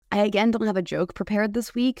I again don't have a joke prepared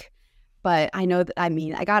this week, but I know that,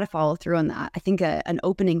 I got to follow through on that. I think an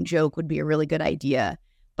opening joke would be a really good idea,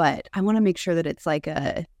 but I want to make sure that it's like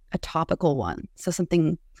a topical one. So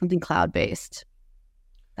something cloud-based.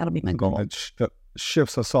 That'll be my goal. That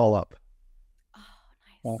shifts us all up.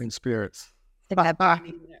 Oh, nice. In spirits. Stick that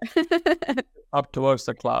in there. Up towards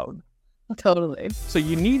the cloud. Totally. So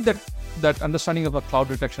you need that understanding of a cloud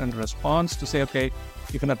detection and response to say, okay,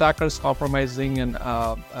 if an attacker is compromising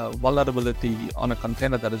a vulnerability on a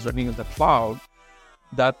container that is running in the cloud,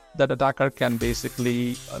 that attacker can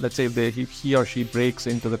basically, let's say he or she breaks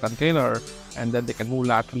into the container, and then they can move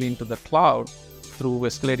laterally into the cloud through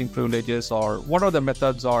escalating privileges or whatever the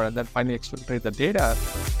methods are, and then finally exfiltrate the data.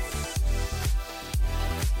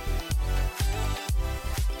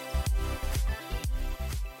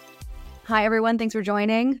 Hi, everyone. Thanks for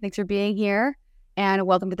joining. Thanks for being here. And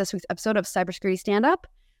welcome to this week's episode of Cybersecurity Stand-Up.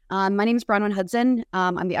 My name is Bronwyn Hudson.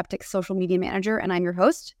 I'm the Uptick Social Media Manager, and I'm your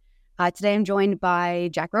host. Today, I'm joined by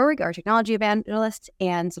Jack Roerig, our technology evangelist,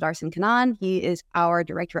 and Sudarshan Kannan. He is our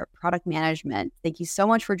Director of Product Management. Thank you so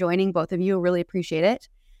much for joining, both of you. Really appreciate it.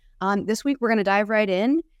 This week, we're going to dive right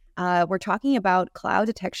in. We're talking about cloud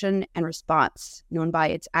detection and response, known by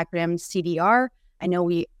its acronym CDR. I know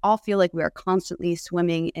we all feel like we are constantly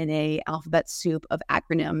swimming in an alphabet soup of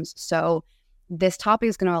acronyms. So this topic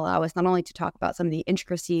is going to allow us not only to talk about some of the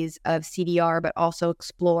intricacies of CDR, but also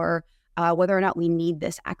explore whether or not we need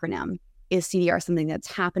this acronym. Is CDR something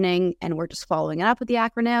that's happening and we're just following it up with the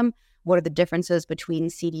acronym? What are the differences between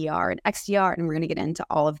CDR and XDR? And we're going to get into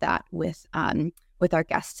all of that with our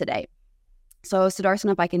guests today. So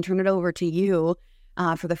Sudarshan, if I can turn it over to you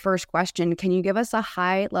for the first question, can you give us a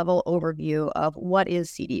high-level overview of what is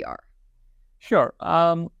CDR? Sure.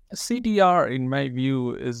 CDR, in my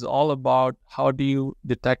view, is all about how do you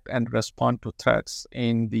detect and respond to threats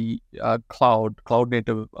in the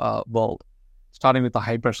cloud-native world, starting with the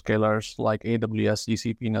hyperscalers like AWS,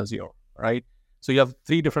 GCP, and Azure, right? So you have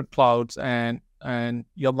three different clouds, and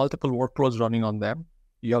you have multiple workloads running on them.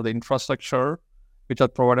 You have the infrastructure, which are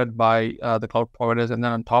provided by the cloud providers, and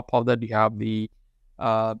then on top of that, you have the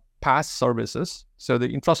PaaS services. So the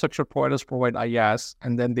infrastructure providers provide IaaS,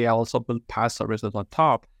 and then they also build PaaS services on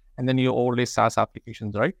top, and then you overlay SaaS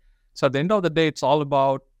applications, right? So at the end of the day, it's all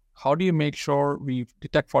about how do you make sure we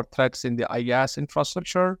detect for threats in the IaaS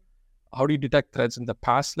infrastructure? How do you detect threats in the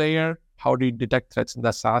PaaS layer? How do you detect threats in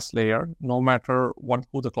the SaaS layer, no matter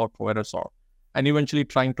who the cloud providers are? And eventually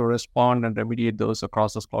trying to respond and remediate those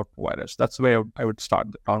across those cloud providers. That's where I would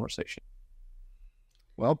start the conversation.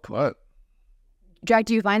 Well put. Jack,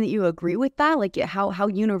 do you find that you agree with that? Like, how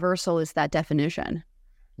universal is that definition?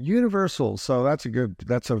 Universal. So that's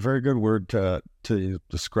a very good word to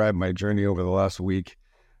describe my journey over the last week.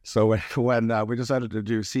 So when we decided to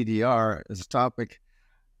do CDR as a topic,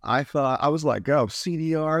 I was like, oh,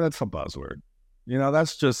 CDR, that's a buzzword.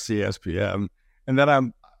 That's just CSPM. And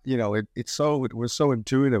then it was so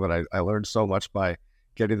intuitive, and I learned so much by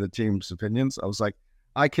getting the team's opinions. I was like,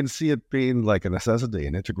 I can see it being like a necessity,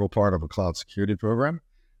 an integral part of a cloud security program.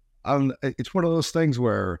 It's one of those things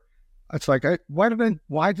where it's like, why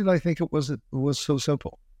did I think it was so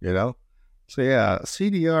simple, So yeah,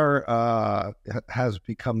 CDR has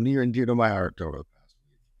become near and dear to my heart over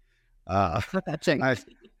the past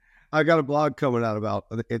week. I got a blog coming out about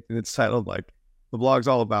it, and it's titled like, the blog's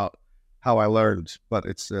all about how I learned, but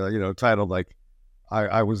it's titled like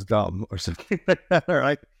I was dumb or something like that, or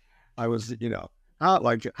like I was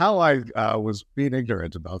how I was being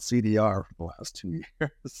ignorant about CDR for the last 2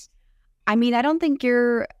 years. I don't think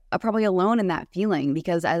you're probably alone in that feeling,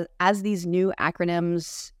 because as these new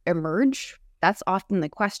acronyms emerge, that's often the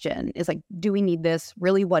question is like, do we need this?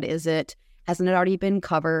 Really, what is it? Hasn't it already been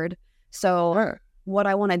covered? So Sure. What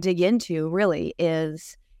I want to dig into really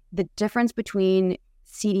is the difference between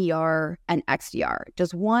CDR and XDR.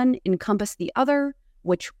 Does one encompass the other?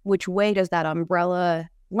 Which way does that umbrella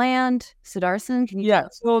land? Sudarshan, can you? Yeah,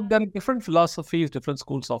 so there are different philosophies, different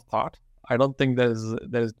schools of thought. I don't think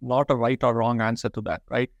there's not a right or wrong answer to that,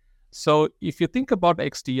 right? So if you think about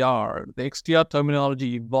XDR, the XDR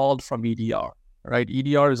terminology evolved from EDR, right?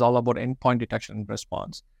 EDR is all about endpoint detection and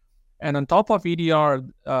response. And on top of EDR,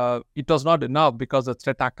 it was not enough because the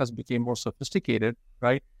threat actors became more sophisticated,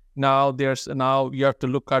 right? Now you have to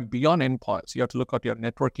look at beyond endpoints. You have to look at your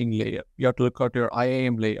networking layer. You have to look at your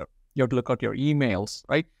IAM layer. You have to look at your emails,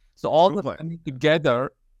 right? So all the coming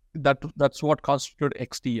together, that's what constituted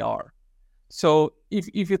XDR. So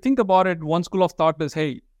if you think about it, one school of thought is,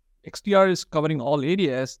 hey, XDR is covering all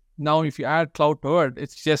areas. Now, if you add cloud to it,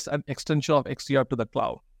 it's just an extension of XDR to the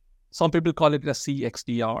cloud. Some people call it a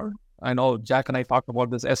CXDR. I know Jack and I talked about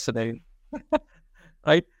this yesterday,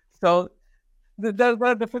 right? So there's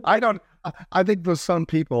a different. I think those some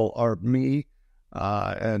people are me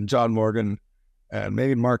and John Morgan and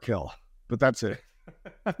maybe Mark Hill, but that's it.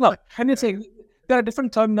 No, and you say there are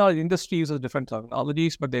different terminology. Industry uses different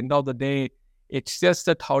terminologies, but at the end of the day, it's just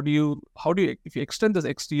that how do you if you extend this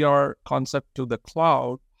XDR concept to the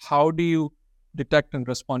cloud, how do you detect and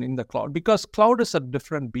respond in the cloud? Because cloud is a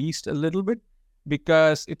different beast a little bit,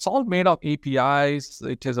 because it's all made of APIs.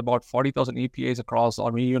 It is about 40,000 APIs across,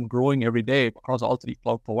 or maybe even growing every day across all three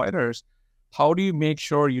cloud providers. How do you make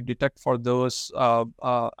sure you detect for those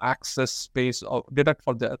access space, or detect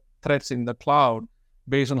for the threats in the cloud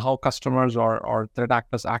based on how customers or threat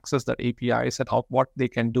actors access that APIs and what they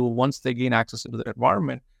can do once they gain access into the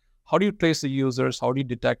environment? How do you trace the users? How do you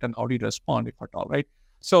detect and how do you respond, if at all, right?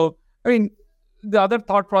 So, I mean, the other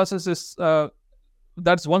thought process is,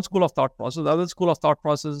 that's one school of thought process. The other school of thought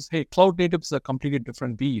process is, hey, cloud native is a completely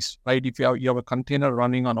different beast, right? If you have a container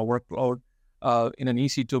running on a workload in an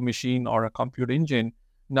EC2 machine or a compute engine,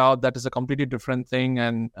 now that is a completely different thing,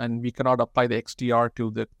 and we cannot apply the XDR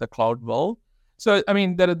to the cloud world. So, I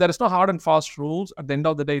mean, there is no hard and fast rules. At the end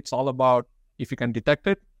of the day, it's all about, if you can detect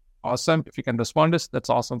it, awesome. If you can respond to it, that's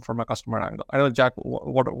awesome from a customer angle. I don't know, Jack,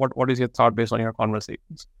 what is your thought based on your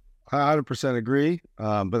conversations? I 100% agree,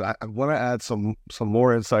 but I want to add some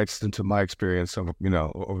more insights into my experience over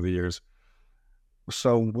the years.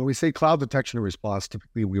 So when we say cloud detection and response,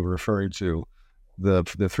 typically we were referring to the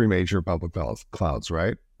three major public clouds,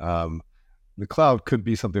 right? The cloud could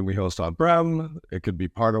be something we host on-prem. It could be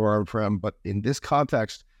part of our on-prem, but in this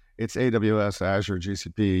context, it's AWS, Azure,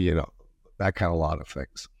 GCP, that kind of lot of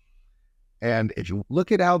things. And if you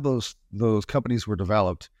look at how those companies were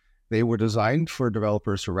developed, they were designed for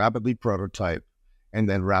developers to rapidly prototype and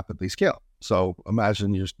then rapidly scale. So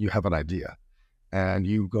imagine you have an idea and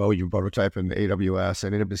you prototype in AWS,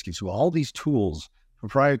 and AWS gives you all these tools,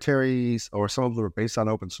 proprietaries, or some of them are based on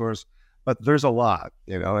open source, but there's a lot,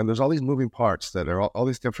 and there's all these moving parts that are all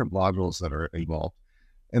these different modules that are involved.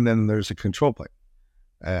 And then there's a control plane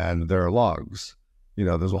and there are logs.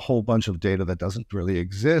 There's a whole bunch of data that doesn't really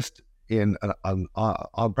exist in an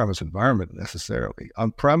on-premise environment necessarily.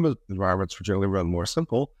 On-premise environments were generally run more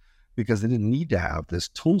simple because they didn't need to have this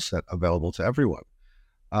tool set available to everyone.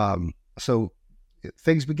 So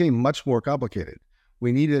things became much more complicated.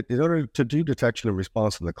 We needed, in order to do detection and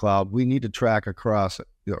response in the cloud, we need to track across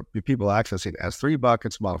people accessing S3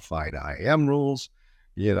 buckets, modified IAM rules.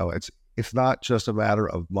 It's not just a matter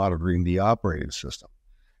of monitoring the operating system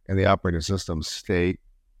and the operating system state,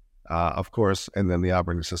 of course, and then the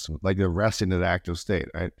operating system, like the rest in an active state,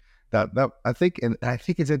 right? That I think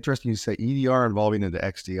it's interesting you say EDR involving into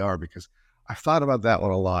XDR, because I've thought about that one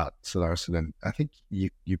a lot, Sudarshan, and I think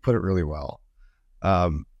you put it really well.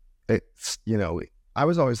 I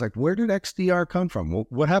was always like, where did XDR come from?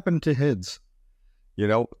 What happened to HIDS?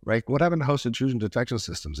 Right? What happened to host intrusion detection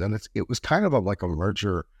systems? And it was kind of like a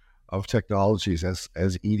merger of technologies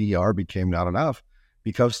as EDR became not enough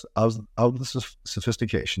because of the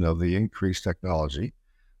sophistication of the increased technology,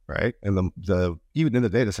 right? And the even in the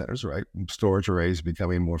data centers, right? Storage arrays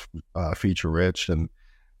becoming more feature rich and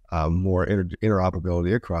more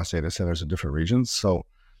interoperability across data centers in different regions. So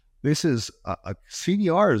this is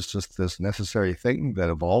CDR is just this necessary thing that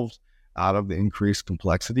evolved out of the increased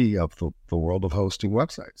complexity of the world of hosting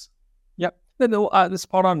websites. Yeah, this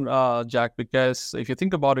spot on, Jack, because if you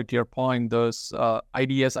think about it, to your point, those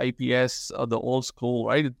IDS, IPS, the old school,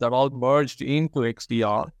 right? That all merged into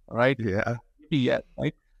XDR, right? Yeah.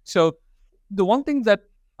 Right? So the one thing that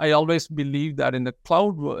I always believe that in the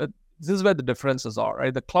cloud world, this is where the differences are,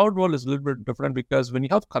 right? The cloud world is a little bit different because when you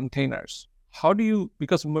have containers,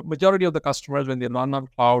 because majority of the customers, when they run on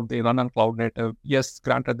cloud, they run on cloud native. Yes,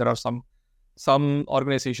 granted, there are some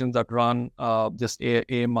organizations that run just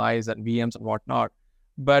AMIs and VMs and whatnot.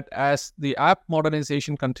 But as the app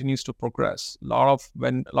modernization continues to progress, a lot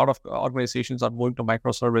of organizations are moving to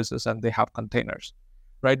microservices and they have containers,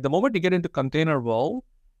 right? The moment you get into container world,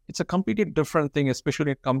 it's a completely different thing, especially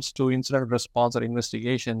when it comes to incident response or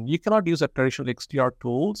investigation. You cannot use a traditional XDR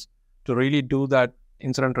tools to really do that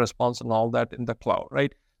incident response and all that in the cloud,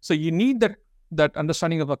 right? So you need that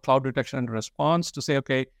understanding of a cloud detection and response to say,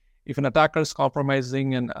 okay, if an attacker is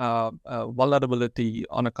compromising a vulnerability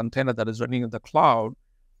on a container that is running in the cloud,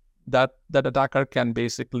 that attacker can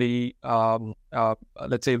basically,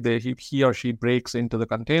 let's say if he or she breaks into the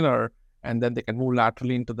container, and then they can move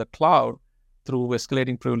laterally into the cloud through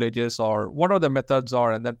escalating privileges or whatever the methods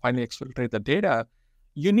are, and then finally exfiltrate the data.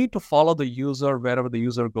 You need to follow the user wherever the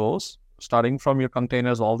user goes, starting from your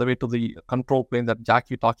containers all the way to the control plane that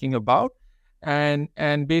Jack you're talking about, and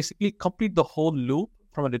basically complete the whole loop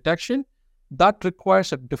from a detection. that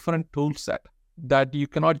requires a different tool set that you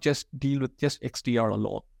cannot just deal with just XDR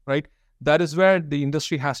alone, right? That is where the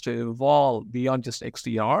industry has to evolve beyond just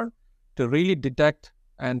XDR to really detect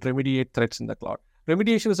and remediate threats in the cloud.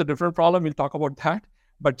 Remediation is a different problem. We'll talk about that.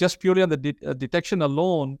 But just purely on the detection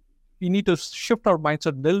alone, we need to shift our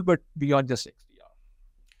mindset a little bit beyond just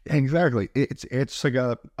XDR. Exactly. It's like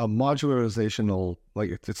a modularizational,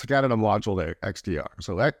 like it's got in a module there, XDR.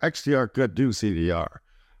 So XDR could do CDR.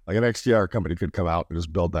 Like an XDR company could come out and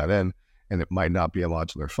just build that in, and it might not be a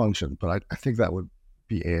modular function. But I think that would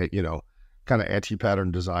be a, kind of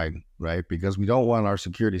anti-pattern design, right? Because we don't want our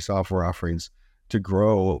security software offerings to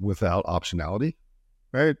grow without optionality,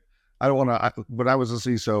 right? I don't want to, when I was a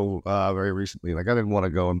CISO very recently, like I didn't want to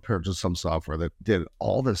go and purchase some software that did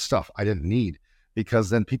all this stuff I didn't need, because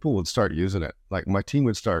then people would start using it. Like my team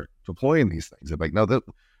would start deploying these things. They'd be like, no,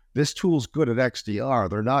 this tool's good at XDR.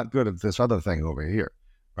 They're not good at this other thing over here,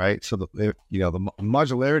 right? So the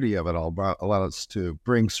modularity of it all allowed us to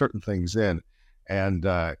bring certain things in. And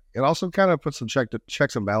it also kind of put some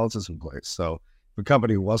checks and balances in place. So if a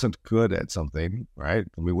company wasn't good at something, right,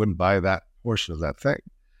 we wouldn't buy that portion of that thing.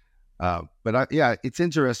 But it's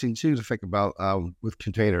interesting too to think about with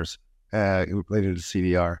containers related to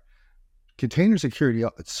CDR. Container security,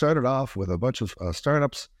 it started off with a bunch of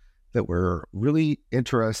startups that were really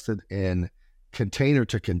interested in container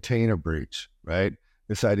to container breach, right?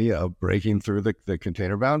 This idea of breaking through the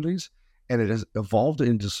container boundaries, and it has evolved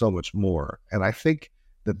into so much more. And I think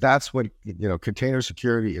that's what, container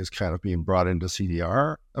security is kind of being brought into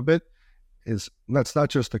CDR a bit. That's not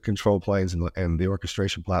just the control planes and the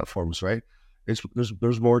orchestration platforms, right?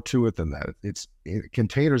 There's more to it than that.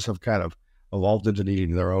 Containers have kind of evolved into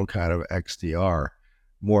needing their own kind of XDR,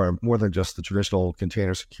 more than just the traditional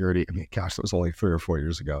container security. I mean, gosh, that was only 3 or 4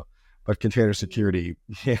 years ago. But container security,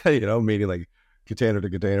 meaning like container to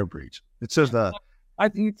container breach. It's just I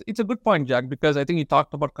think it's a good point, Jack, because I think you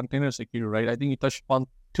talked about container security, right? I think you touched upon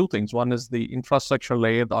two things. One is the infrastructure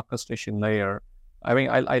layer, the orchestration layer. I mean,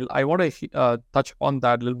 I want to touch on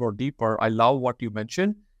that a little more deeper. I love what you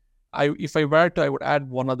mentioned. If I were to, I would add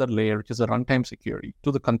one other layer, which is the runtime security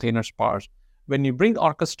to the containers part. When you bring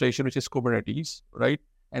orchestration, which is Kubernetes, right?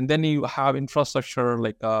 And then you have infrastructure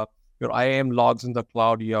like your IAM logs in the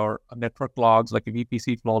cloud, your network logs, like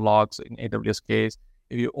VPC flow logs in AWS case,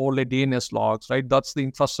 if you overlay DNS logs, right? That's the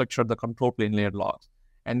infrastructure, the control plane layer logs.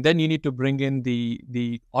 And then you need to bring in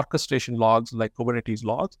the orchestration logs like Kubernetes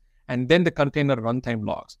logs, and then the container runtime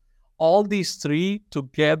logs. All these three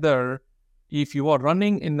together, if you are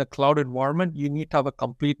running in the cloud environment, you need to have a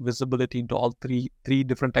complete visibility into all three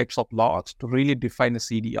different types of logs to really define a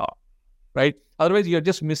CDR, right? Otherwise, you're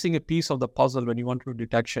just missing a piece of the puzzle when you want to do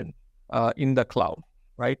detection in the cloud,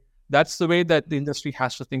 right? That's the way that the industry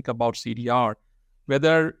has to think about CDR.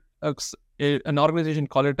 Whether an organization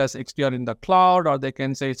call it as XDR in the cloud, or they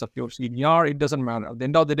can say it's a pure CDR, it doesn't matter. At the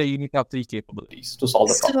end of the day, you need to have three capabilities to solve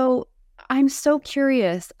the problem. So I'm so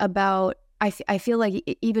curious about, I feel like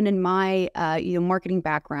even in my marketing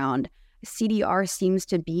background, CDR seems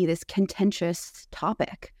to be this contentious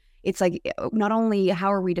topic. It's like, not only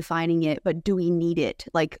how are we defining it, but do we need it?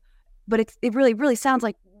 But it really sounds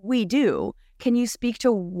like we do. Can you speak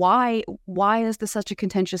to why is this such a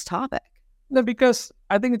contentious topic? No, because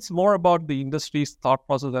I think it's more about the industry's thought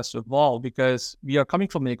process has to evolve, because we are coming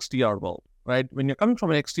from an XDR world, right? When you're coming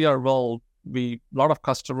from an XDR world, a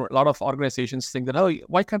lot of organizations think that, oh,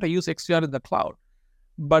 why can't I use XDR in the cloud?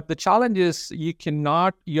 But the challenge is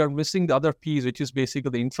you're missing the other piece, which is basically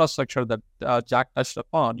the infrastructure that Jack touched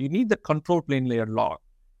upon. You need the control plane layer log.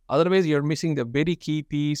 Otherwise, you're missing the very key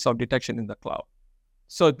piece of detection in the cloud.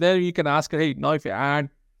 So there you can ask, hey, now if you add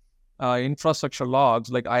infrastructure logs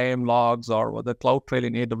like IAM logs or the cloud trail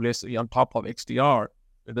in AWS on top of XDR,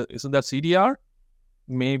 isn't that CDR?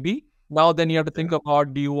 Maybe. Now then you have to think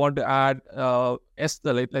about, do you want to add let's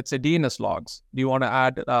say DNS logs? Do you want to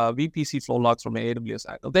add VPC flow logs from an AWS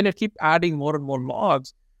angle? Then you keep adding more and more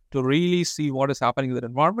logs to really see what is happening in the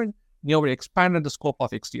environment. We expanded the scope of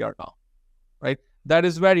XDR now, right? That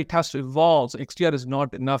is where it has to evolve. So XDR is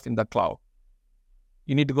not enough in the cloud.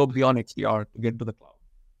 You need to go beyond XDR to get to the cloud.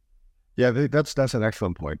 Yeah, that's an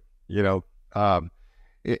excellent point. It's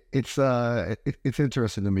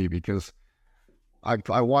interesting to me because I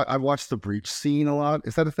watched the breach scene a lot.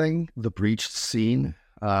 Is that a thing? The breach scene?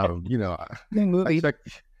 I mean,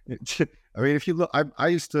 if you look, I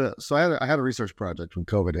had a research project when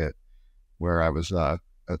COVID hit, where I was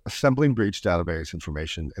assembling breach database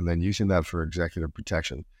information and then using that for executive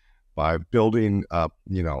protection by building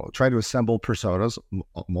trying to assemble personas,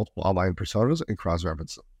 multiple online personas, and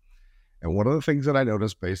cross-reference them. And one of the things that I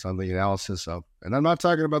noticed based on the analysis of, and I'm not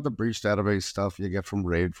talking about the breach database stuff you get from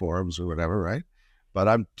raid forums or whatever, right? But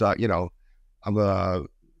I'm maybe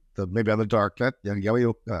on the dark net.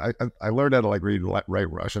 I learned how to like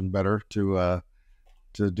write Russian better to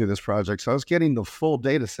do this project. So I was getting the full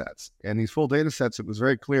data sets, and these full data sets, it was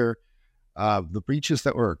very clear the breaches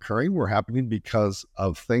that were occurring were happening because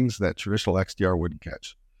of things that traditional XDR wouldn't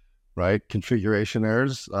catch, right? Configuration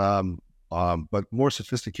errors, but more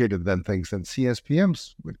sophisticated than things that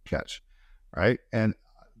CSPMs would catch, right? And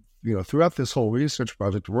throughout this whole research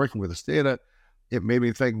project, working with this data, it made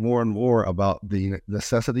me think more and more about the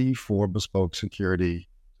necessity for bespoke security,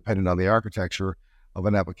 depending on the architecture of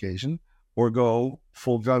an application, or go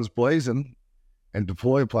full guns blazing and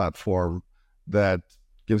deploy a platform that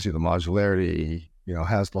gives you the modularity,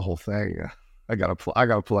 has the whole thing. I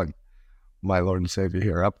gotta plug my Lord and Savior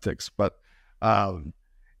here, Upticks, but the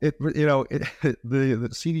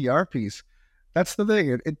CDR piece. That's the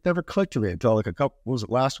thing. It never clicked to me until like was it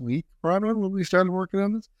last week, Bronwyn, when we started working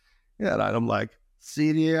on this? Yeah, and I'm like,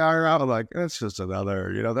 CDR, I'm like, that's just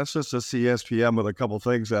another, that's just a CSPM with a couple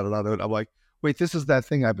things added on it. I'm like, wait, this is that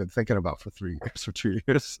thing I've been thinking about for 3 years or 2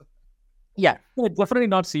 years. Yeah, definitely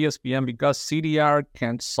not CSPM, because CDR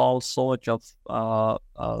can solve so much of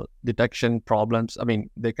detection problems. I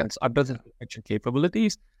mean, they can address detection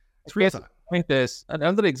capabilities. It's real time. Point is,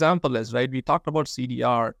 another example is, right, we talked about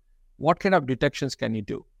CDR. What kind of detections can you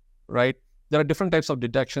do, right? There are different types of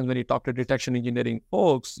detections. When you talk to detection engineering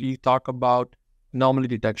folks, you talk about anomaly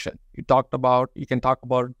detection. You can talk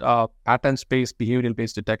about pattern-based,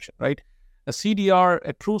 behavioral-based detection, right? A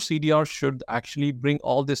true CDR should actually bring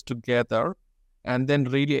all this together and then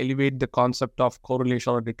really elevate the concept of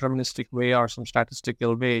correlation or deterministic way or some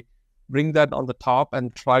statistical way, bring that on the top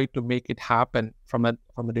and try to make it happen from a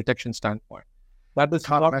detection standpoint. That is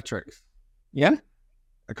econometrics. Yeah?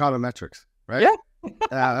 Econometrics, right? Yeah.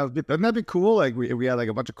 Wouldn't that be cool? Like we had like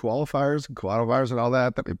a bunch of qualifiers and quantifiers and all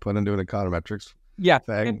that we put into an econometrics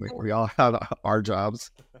thing. We all had our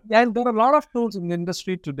jobs. Yeah, and there are a lot of tools in the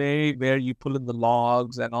industry today where you pull in the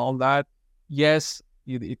logs and all that. Yes,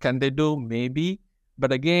 can they do? Maybe.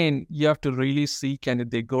 But again, you have to really see, can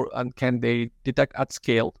they detect at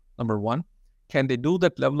scale, number one? Can they do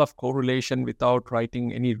that level of correlation without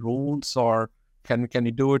writing any rules, or can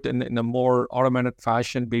you do it in a more automated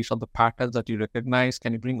fashion based on the patterns that you recognize?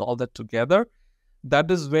 Can you bring all that together? That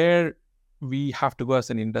is where we have to go as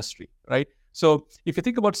an industry, right? So if you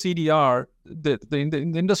think about CDR, the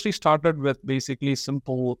industry started with basically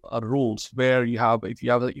simple rules where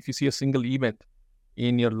if you see a single event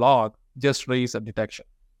in your log, just raise a detection,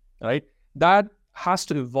 right? That has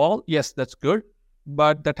to evolve. Yes, that's good,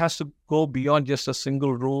 but that has to go beyond just a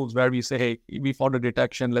single rules where we say, hey, we found a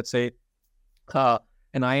detection, let's say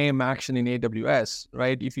an IAM action in AWS,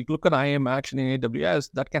 right? If you look at IAM action in AWS,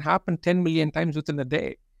 that can happen 10 million times within a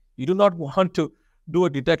day. You do not want to do a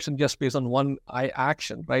detection just based on one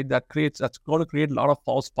action, right? That's going to create a lot of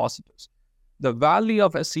false positives. The value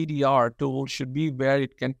of a CDR tool should be where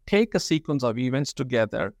it can take a sequence of events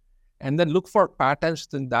together and then look for patterns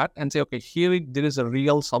in that and say, okay, there is a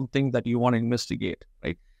real something that you want to investigate,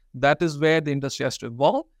 right? That is where the industry has to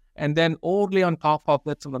evolve. And then overlay on top of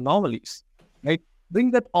that some anomalies, right?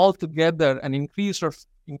 Bring that all together and increase your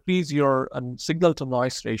signal to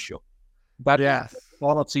noise ratio. But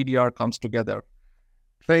all of CDR comes together.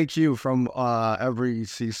 Thank you from every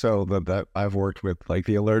CISO that I've worked with, like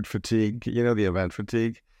the alert fatigue, the event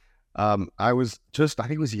fatigue. I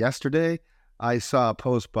think it was yesterday, I saw a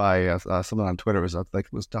post by someone on Twitter.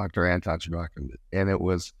 It was Dr. Anton Chinook, and it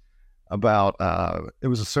was about, it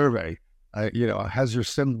was a survey. Has your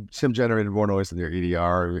SIM generated more noise than your EDR,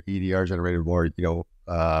 or your EDR generated more,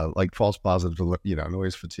 like false positive,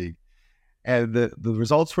 noise fatigue? And the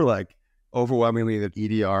results were like, overwhelmingly that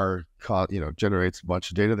EDR generates a bunch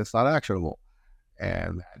of data that's not actionable.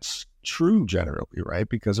 And that's true generally, right?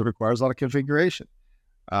 Because it requires a lot of configuration.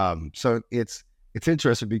 So it's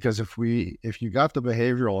interesting because if you got the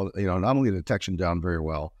behavioral, anomaly detection down very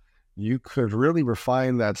well, you could really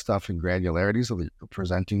refine that stuff in granularity so that you're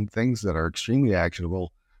presenting things that are extremely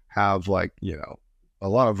actionable, have a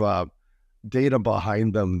lot of data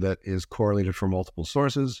behind them that is correlated from multiple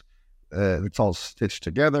sources. It's all stitched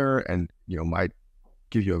together and, might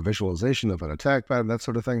give you a visualization of an attack pattern, that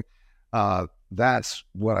sort of thing. That's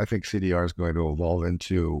what I think CDR is going to evolve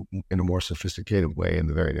into in a more sophisticated way in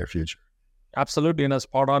the very near future. Absolutely. And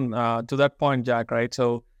spot on to that point, Jack, right?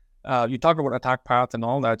 So you talked about attack path and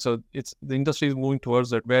all that. So the industry is moving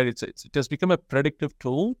towards it where it has become a predictive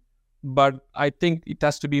tool but I think it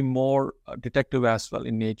has to be more detective as well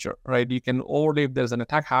in nature, right? You can overlay, if there's an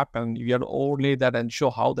attack happen, you have to overlay that and show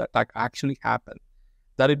how the attack actually happened.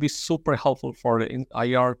 That would be super helpful for the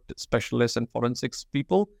IR specialists and forensics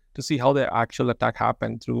people to see how the actual attack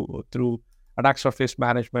happened through attack surface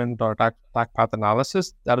management or attack path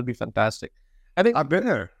analysis. That would be fantastic. I think I've been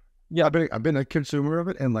there. Yeah. I've been a consumer of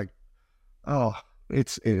it, and like, oh,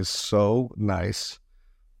 it is so nice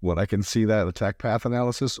when I can see that attack path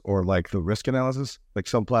analysis or like the risk analysis. Like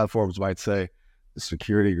some platforms might say the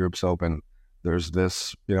security group's open. There's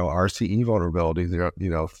this, RCE vulnerability. There,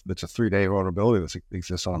 it's a 3-day vulnerability that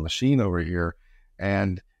exists on a machine over here,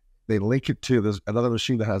 and they link it to this another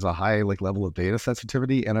machine that has a high level of data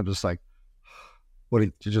sensitivity. And I'm just like, what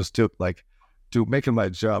do you just do? Making my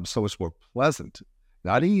job so much more pleasant,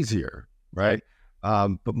 not easier, right?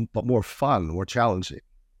 But more fun, more challenging,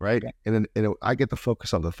 right? Yeah. And then I get to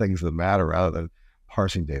focus on the things that matter rather than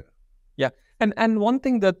parsing data. Yeah, and one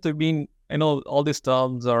thing that I know all these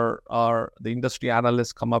terms are the industry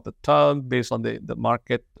analysts come up with terms based on the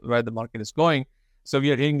market, where the market is going. So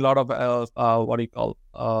we are hearing a lot of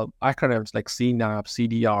acronyms like CNAP,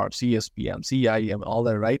 CDR, CSPM, CIEM, all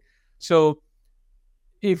that, right? So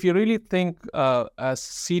if you really think as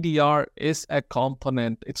CDR is a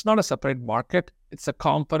component, it's not a separate market, it's a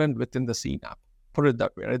component within the CNAP. Put it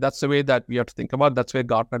that way, right? That's the way that we have to think about it. That's where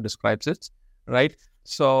Gartner describes it, right?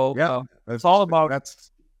 So it's all about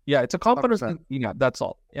it's a component in CNAP. That's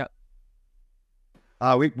all. Yeah.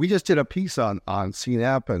 We just did a piece on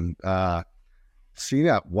CNAP, and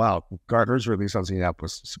CNAP. Wow, Gartner's release on CNAP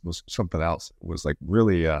was something else. It was like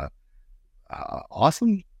really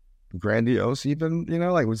awesome, grandiose. Even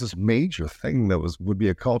it was this major thing that would be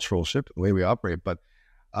a cultural shift in the way we operate. But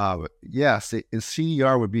yes,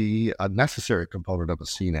 CDR would be a necessary component of a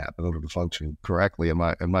CNAP in order to function correctly, in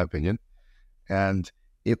my opinion, and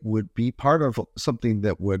it would be part of something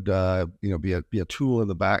that would be a tool in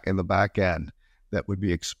the back end that would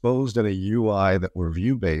be exposed in a UI that were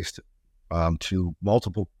view based to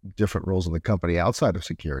multiple different roles in the company outside of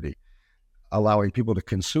security, allowing people to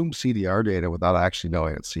consume CDR data without actually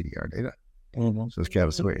knowing it's CDR data. Mm-hmm. So it's kind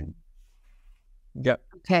of sweet. Yeah.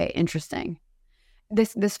 Okay, interesting.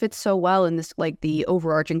 This fits so well in this the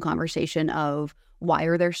overarching conversation of why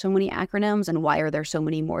are there so many acronyms and why are there so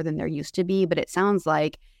many more than there used to be? But it sounds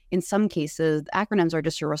like in some cases, acronyms are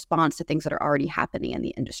just a response to things that are already happening in the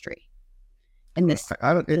industry. In this,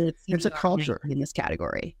 it's a culture in this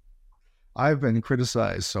category. I've been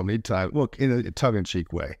criticized so many times, look, in a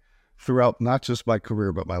tongue-in-cheek way, throughout not just my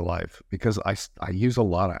career but my life, because I use a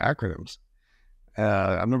lot of acronyms.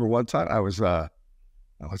 I remember one time I was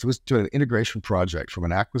doing an integration project from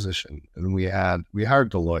an acquisition, and we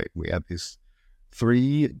hired Deloitte. We had these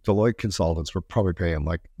 3 Deloitte consultants. We're probably paying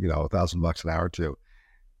 $1,000 an hour too.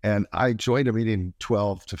 And I joined a meeting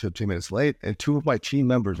 12 to 15 minutes late, and 2 of my team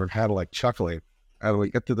members were kind of chuckling as we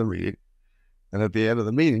get to the meeting. And at the end of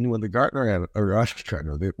the meeting, when the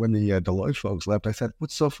when the Deloitte folks left, I said,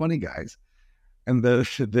 "What's so funny, guys?" And they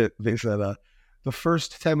said, the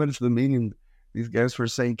first 10 minutes of the meeting, these guys were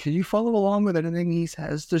saying, "Can you follow along with anything he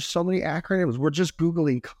says? There's so many acronyms. We're just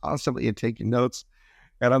Googling constantly and taking notes."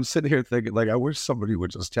 And I'm sitting here thinking, I wish somebody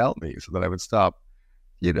would just tell me so that I would stop,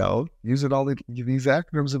 using all these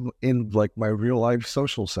acronyms in my real life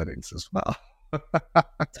social settings as well.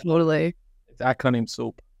 Totally. It's acronym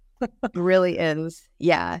soup. It really is.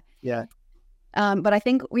 Yeah. Yeah. But I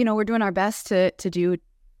think, we're doing our best to do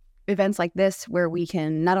events like this where we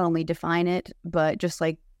can not only define it, but just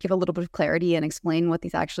give a little bit of clarity and explain what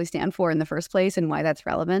these actually stand for in the first place and why that's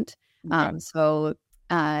relevant. Okay. So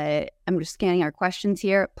I'm just scanning our questions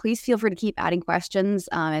here. Please feel free to keep adding questions.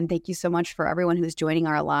 And thank you so much for everyone who's joining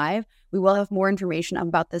our live. We will have more information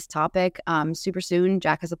about this topic super soon.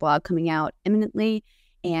 Jack has a blog coming out imminently.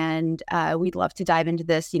 And we'd love to dive into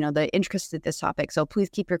this, the intricacies of this topic. So please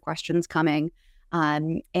keep your questions coming.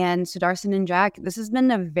 And Sudarshan and Jack, this has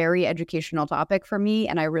been a very educational topic for me,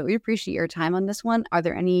 and I really appreciate your time on this one. Are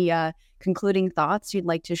there any concluding thoughts you'd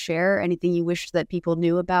like to share? Anything you wish that people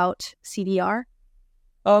knew about CDR?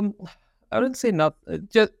 I wouldn't say not.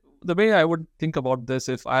 Just the way I would think about this,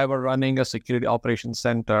 if I were running a security operations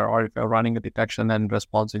center or if I were running a detection and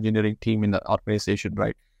response engineering team in the organization,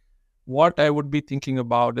 right? What I would be thinking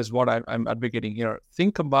about is what I'm advocating here.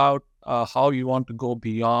 Think about how you want to go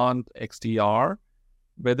beyond XDR,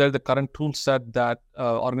 whether the current tool set that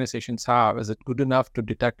organizations have, is it good enough to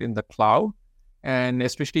detect in the cloud? And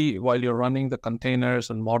especially while you're running the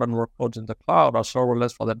containers and modern workloads in the cloud or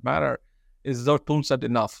serverless for that matter, is the tool set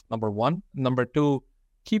enough? Number one. Number two,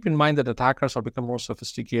 keep in mind that attackers are becoming more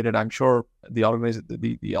sophisticated. I'm sure the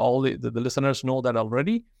listeners know that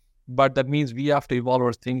already. But that means we have to evolve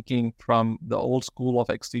our thinking from the old school of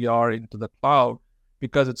XDR into the cloud,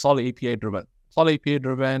 because it's all API driven. It's all API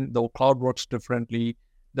driven. The cloud works differently.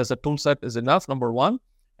 Does the tool set is enough, number one?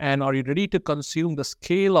 And are you ready to consume the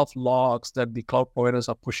scale of logs that the cloud providers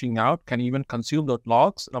are pushing out? Can you even consume those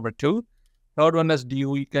logs? Number two. Third one is,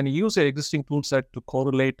 can you use your existing tool set to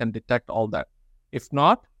correlate and detect all that? If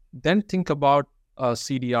not, then think about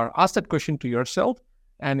CDR. Ask that question to yourself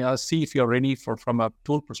and see if you're ready from a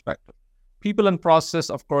tool perspective. People and process,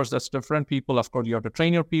 of course, that's different. People, of course, you have to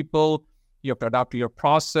train your people. You have to adapt to your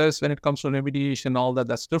process when it comes to remediation, all that,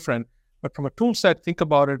 that's different. But from a tool set, think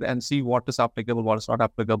about it and see what is applicable, what is not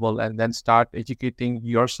applicable, and then start educating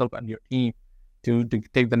yourself and your team to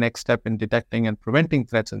take the next step in detecting and preventing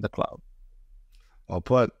threats in the cloud. Well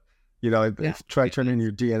put. Try turning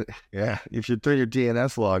your if you turn your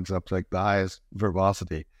DNS logs up to like the highest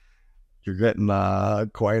verbosity, you're getting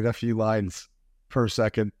quite a few lines per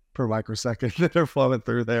second, per microsecond that are flowing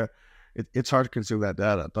through there. It's hard to consume that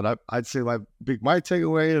data. But I'd say my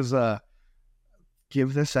takeaway is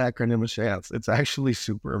give this acronym a chance. It's actually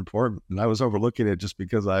super important. And I was overlooking it just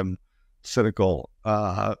because I'm cynical.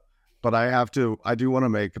 But I do want to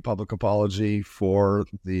make a public apology for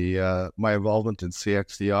my involvement in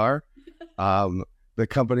CXDR. The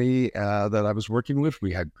company that I was working with,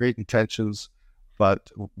 we had great intentions,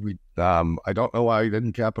 but I don't know why we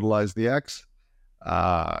didn't capitalize the X.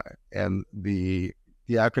 And the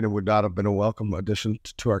acronym would not have been a welcome addition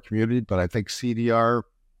to our community, but I think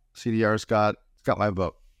CDR's got my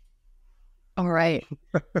vote. All right.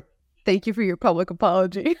 Thank you for your public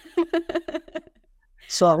apology.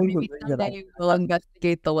 So maybe someday we'll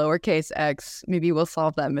investigate the lowercase x. Maybe we'll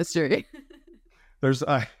solve that mystery. We've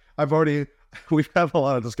had a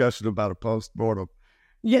lot of discussion about a post-mortem.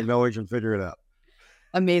 Yeah. We can figure it out.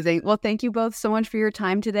 Amazing. Well, thank you both so much for your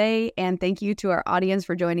time today. And thank you to our audience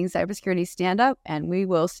for joining Cybersecurity Stand Up. And we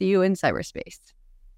will see you in cyberspace.